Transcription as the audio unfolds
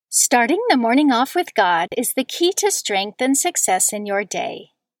Starting the morning off with God is the key to strength and success in your day.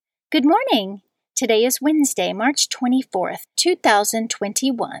 Good morning! Today is Wednesday, March 24th,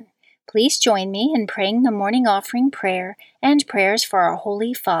 2021. Please join me in praying the morning offering prayer and prayers for our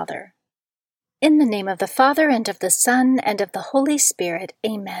Holy Father. In the name of the Father, and of the Son, and of the Holy Spirit,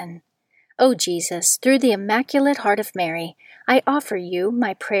 Amen. O Jesus, through the Immaculate Heart of Mary, I offer you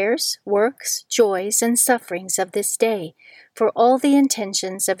my prayers, works, joys, and sufferings of this day, for all the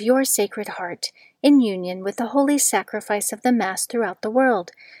intentions of your Sacred Heart, in union with the holy sacrifice of the Mass throughout the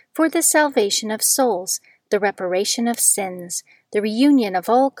world, for the salvation of souls, the reparation of sins, the reunion of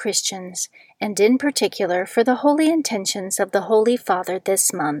all Christians, and in particular for the holy intentions of the Holy Father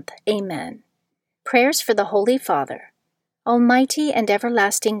this month. Amen. Prayers for the Holy Father. Almighty and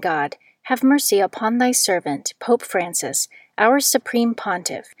everlasting God, have mercy upon thy servant, Pope Francis, our Supreme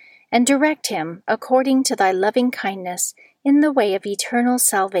Pontiff, and direct him, according to thy loving kindness, in the way of eternal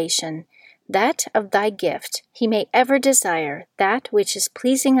salvation, that of thy gift he may ever desire that which is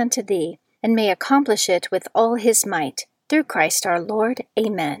pleasing unto thee, and may accomplish it with all his might, through Christ our Lord.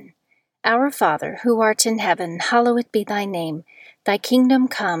 Amen. Our Father, who art in heaven, hallowed be thy name. Thy kingdom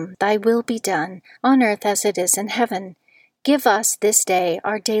come, thy will be done, on earth as it is in heaven. Give us this day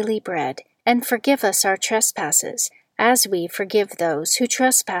our daily bread, and forgive us our trespasses, as we forgive those who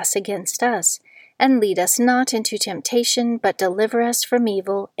trespass against us. And lead us not into temptation, but deliver us from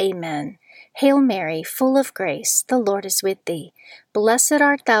evil. Amen. Hail Mary, full of grace, the Lord is with thee. Blessed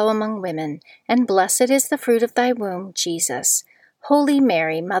art thou among women, and blessed is the fruit of thy womb, Jesus. Holy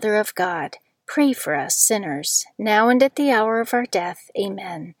Mary, Mother of God, pray for us sinners, now and at the hour of our death.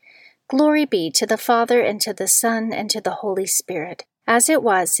 Amen. Glory be to the Father, and to the Son, and to the Holy Spirit, as it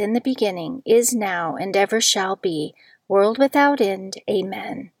was in the beginning, is now, and ever shall be, world without end.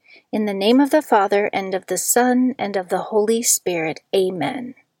 Amen. In the name of the Father, and of the Son, and of the Holy Spirit.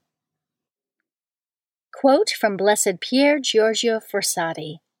 Amen. Quote from Blessed Pier Giorgio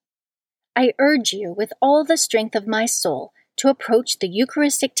Frassati. I urge you with all the strength of my soul to approach the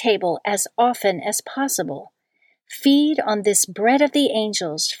Eucharistic table as often as possible. Feed on this bread of the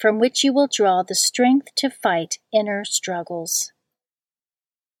angels, from which you will draw the strength to fight inner struggles.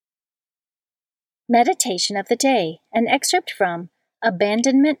 Meditation of the Day, an excerpt from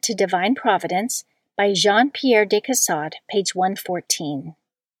Abandonment to Divine Providence by Jean-Pierre de Caussade, page 114.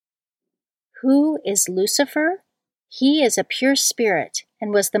 Who is Lucifer? He is a pure spirit,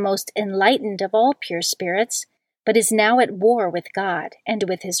 and was the most enlightened of all pure spirits, but is now at war with God and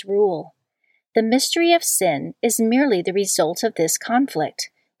with his rule. The mystery of sin is merely the result of this conflict,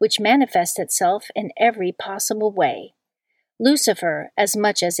 which manifests itself in every possible way. Lucifer, as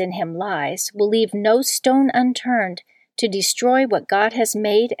much as in him lies, will leave no stone unturned to destroy what God has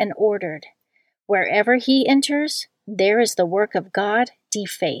made and ordered. Wherever he enters, there is the work of God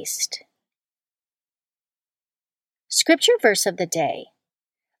defaced. Scripture verse of the day.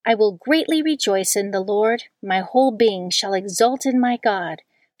 I will greatly rejoice in the Lord, my whole being shall exult in my God,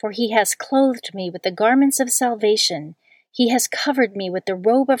 for he has clothed me with the garments of salvation. He has covered me with the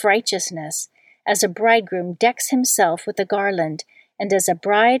robe of righteousness, as a bridegroom decks himself with a garland, and as a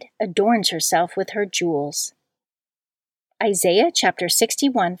bride adorns herself with her jewels. Isaiah chapter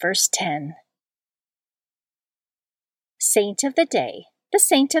 61, verse 10. Saint of the Day. The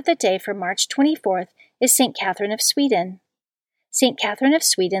saint of the day for March 24th is St. Catherine of Sweden. St. Catherine of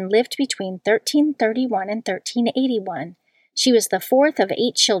Sweden lived between 1331 and 1381. She was the fourth of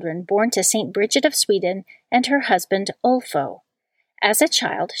 8 children born to St. Bridget of Sweden and her husband Ulfo. As a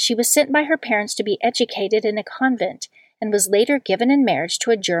child, she was sent by her parents to be educated in a convent and was later given in marriage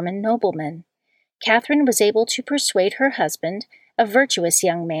to a German nobleman. Catherine was able to persuade her husband, a virtuous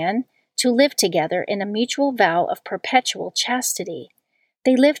young man, to live together in a mutual vow of perpetual chastity.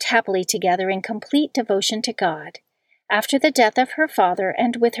 They lived happily together in complete devotion to God. After the death of her father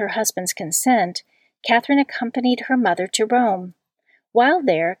and with her husband's consent, Catherine accompanied her mother to Rome. While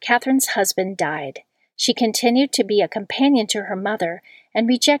there, Catherine's husband died. She continued to be a companion to her mother and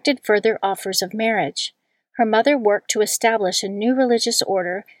rejected further offers of marriage. Her mother worked to establish a new religious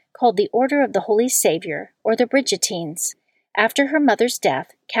order called the Order of the Holy Savior, or the Brigittines. After her mother's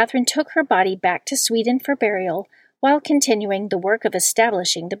death, Catherine took her body back to Sweden for burial while continuing the work of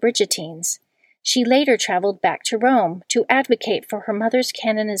establishing the Brigittines. She later traveled back to Rome to advocate for her mother's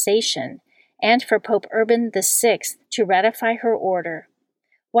canonization and for Pope Urban VI to ratify her order.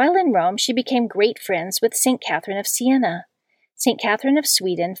 While in Rome, she became great friends with St. Catherine of Siena. St. Catherine of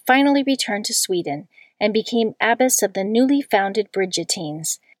Sweden finally returned to Sweden and became abbess of the newly founded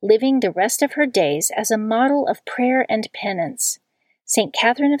Brigittines, living the rest of her days as a model of prayer and penance. St.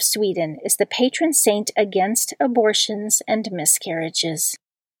 Catherine of Sweden is the patron saint against abortions and miscarriages.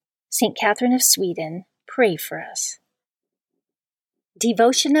 St. Catherine of Sweden, pray for us.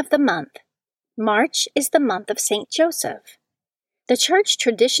 Devotion of the Month. March is the month of St. Joseph. The Church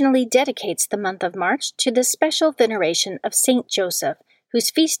traditionally dedicates the month of March to the special veneration of St. Joseph,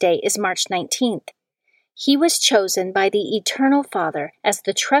 whose feast day is March 19th. He was chosen by the Eternal Father as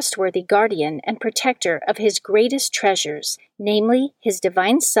the trustworthy guardian and protector of his greatest treasures, namely his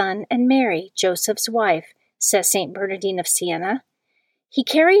divine Son and Mary, Joseph's wife, says St. Bernardine of Siena. He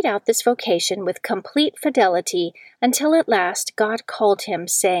carried out this vocation with complete fidelity until at last God called him,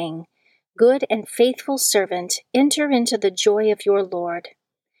 saying, "Good and faithful servant, enter into the joy of your Lord."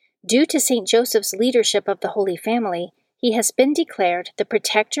 Due to St. Joseph's leadership of the Holy Family, he has been declared the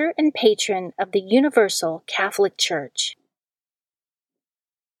protector and patron of the Universal Catholic Church.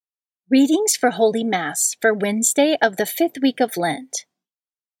 Readings for Holy Mass for Wednesday of the 5th week of Lent.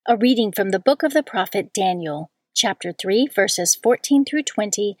 A reading from the book of the prophet Daniel, chapter 3, verses 14 through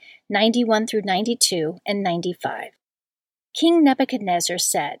 20, 91 through 92, and 95. King Nebuchadnezzar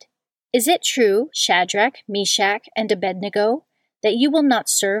said, "Is it true, Shadrach, Meshach, and Abednego, that you will not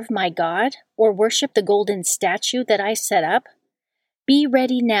serve my God or worship the golden statue that I set up? Be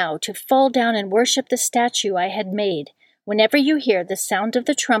ready now to fall down and worship the statue I had made whenever you hear the sound of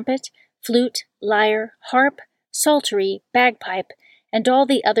the trumpet, flute, lyre, harp, psaltery, bagpipe, and all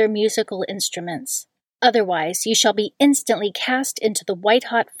the other musical instruments. Otherwise you shall be instantly cast into the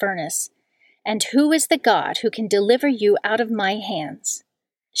white-hot furnace. And who is the God who can deliver you out of my hands?"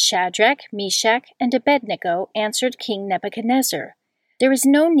 Shadrach, Meshach, and Abednego answered King Nebuchadnezzar, "There is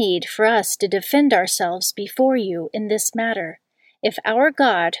no need for us to defend ourselves before you in this matter. If our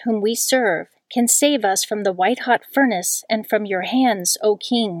God, whom we serve, can save us from the white-hot furnace and from your hands, O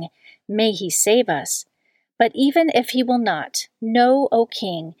king, may he save us. But even if he will not, know, O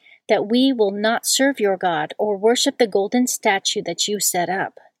king, that we will not serve your God or worship the golden statue that you set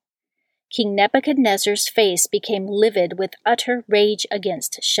up." King Nebuchadnezzar's face became livid with utter rage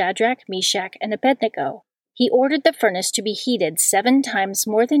against Shadrach, Meshach, and Abednego. He ordered the furnace to be heated 7 times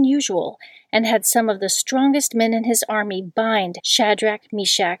more than usual, and had some of the strongest men in his army bind Shadrach,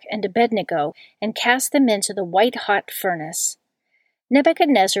 Meshach, and Abednego, and cast them into the white-hot furnace.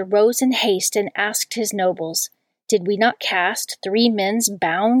 Nebuchadnezzar rose in haste and asked his nobles, "Did we not cast 3 men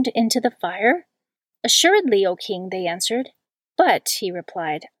bound into the fire?" "Assuredly, O king," they answered. "But," he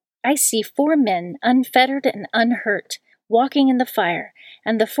replied, "I see 4 men, unfettered and unhurt, walking in the fire,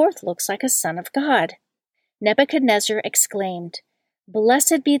 and the 4th looks like a son of God." Nebuchadnezzar exclaimed,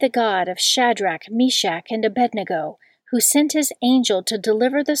 "Blessed be the God of Shadrach, Meshach, and Abednego, who sent his angel to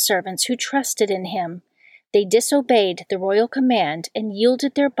deliver the servants who trusted in him. They disobeyed the royal command and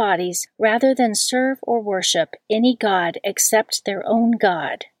yielded their bodies rather than serve or worship any god except their own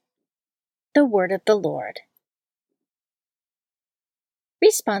God." The Word of the Lord.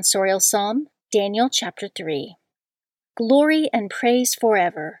 Responsorial Psalm, Daniel chapter 3. Glory and praise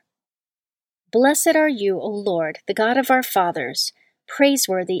forever. Blessed are you, O Lord, the God of our fathers,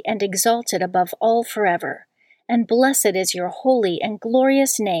 praiseworthy and exalted above all forever. And blessed is your holy and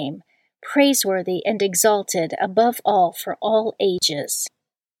glorious name, praiseworthy and exalted above all for all ages.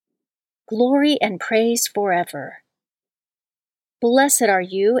 Glory and praise forever. Blessed are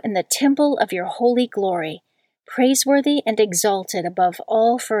you in the temple of your holy glory, praiseworthy and exalted above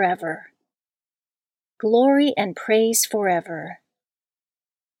all forever. Glory and praise forever.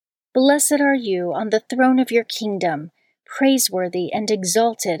 Blessed are you on the throne of your kingdom, praiseworthy and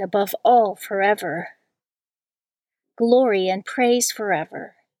exalted above all forever. Glory and praise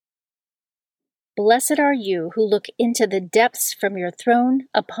forever. Blessed are you who look into the depths from your throne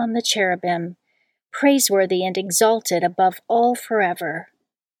upon the cherubim, praiseworthy and exalted above all forever.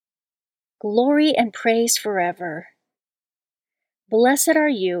 Glory and praise forever. Blessed are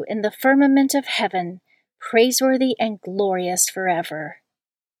you in the firmament of heaven, praiseworthy and glorious forever.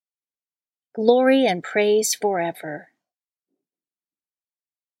 Glory and praise forever.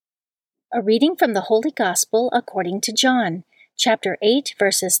 A reading from the Holy Gospel according to John, chapter 8,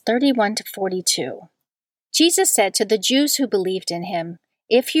 verses 31 to 42. Jesus said to the Jews who believed in him,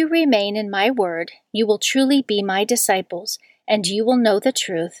 "If you remain in my word, you will truly be my disciples, and you will know the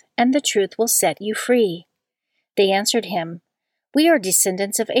truth, and the truth will set you free." They answered him, "We are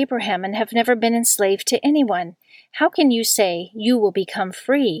descendants of Abraham and have never been enslaved to anyone. How can you say you will become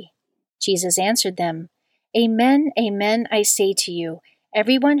free?" Jesus answered them, "Amen, amen, I say to you,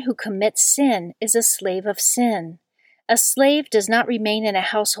 everyone who commits sin is a slave of sin. A slave does not remain in a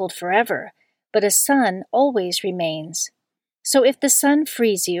household forever, but a son always remains. So if the Son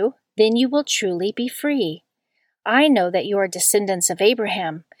frees you, then you will truly be free. I know that you are descendants of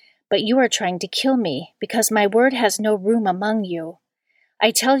Abraham, but you are trying to kill me because my word has no room among you.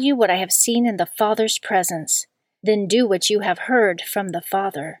 I tell you what I have seen in the Father's presence. Then do what you have heard from the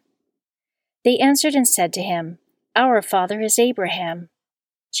Father." They answered and said to him, "Our father is Abraham."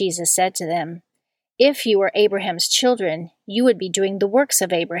 Jesus said to them, "If you were Abraham's children, you would be doing the works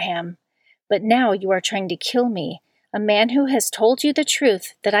of Abraham. But now you are trying to kill me, a man who has told you the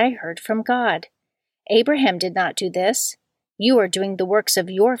truth that I heard from God. Abraham did not do this. You are doing the works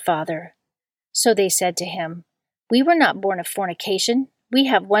of your father." So they said to him, "We were not born of fornication. We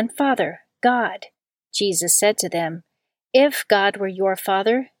have one Father, God." Jesus said to them, "If God were your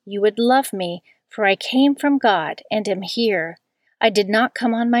Father, you would love me, for I came from God and am here. I did not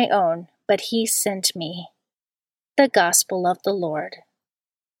come on my own, but He sent me." The Gospel of the Lord.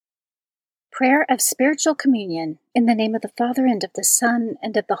 Prayer of Spiritual Communion. In the name of the Father, and of the Son,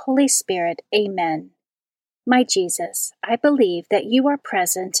 and of the Holy Spirit. Amen. My Jesus, I believe that you are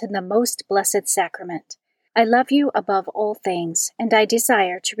present in the most blessed sacrament. I love you above all things, and I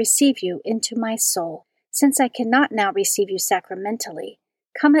desire to receive you into my soul. Since I cannot now receive you sacramentally,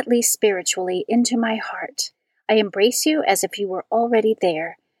 come at least spiritually into my heart. I embrace you as if you were already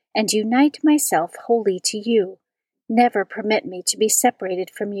there, and unite myself wholly to you. Never permit me to be separated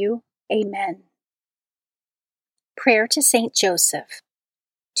from you. Amen. Prayer to Saint Joseph.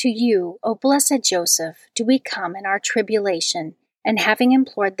 To you, O blessed Joseph, do we come in our tribulation, and having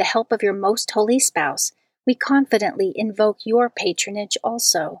implored the help of your most holy spouse, we confidently invoke your patronage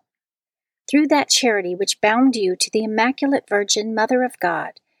also. Through that charity which bound you to the Immaculate Virgin Mother of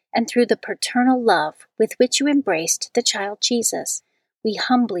God, and through the paternal love with which you embraced the child Jesus, we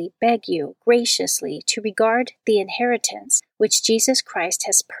humbly beg you graciously to regard the inheritance which Jesus Christ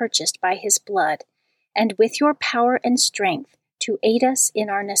has purchased by his blood, and with your power and strength to aid us in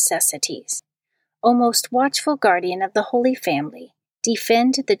our necessities. O most watchful guardian of the Holy Family,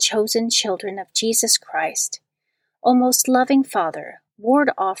 defend the chosen children of Jesus Christ. O most loving Father,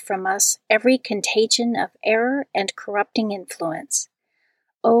 ward off from us every contagion of error and corrupting influence.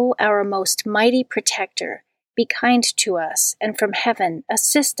 O our most mighty protector, be kind to us, and from heaven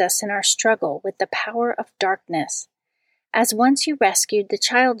assist us in our struggle with the power of darkness. As once you rescued the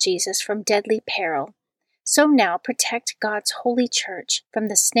child Jesus from deadly peril, so now protect God's holy church from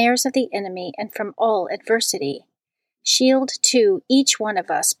the snares of the enemy and from all adversity. Shield, too, each one of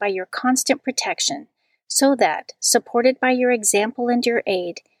us by your constant protection, so that, supported by your example and your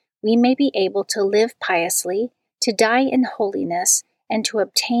aid, we may be able to live piously, to die in holiness, and to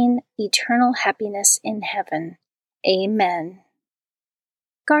obtain eternal happiness in heaven. Amen.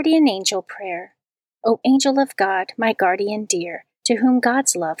 Guardian Angel Prayer. O angel of God, my guardian dear, to whom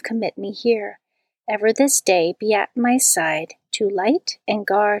God's love commit me here, ever this day be at my side, to light and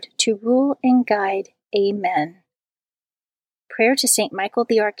guard, to rule and guide. Amen. Prayer to Saint Michael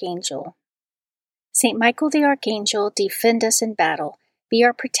the Archangel. Saint Michael the Archangel, defend us in battle, be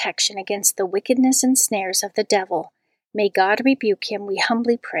our protection against the wickedness and snares of the devil. May God rebuke him, we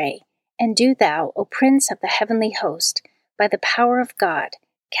humbly pray. And do thou, O Prince of the heavenly host, by the power of God,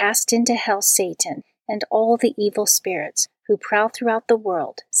 cast into hell Satan and all the evil spirits who prowl throughout the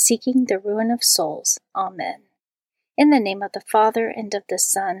world, seeking the ruin of souls. Amen. In the name of the Father, and of the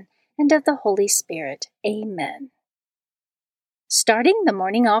Son, and of the Holy Spirit. Amen. Starting the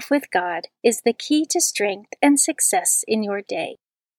morning off with God is the key to strength and success in your day.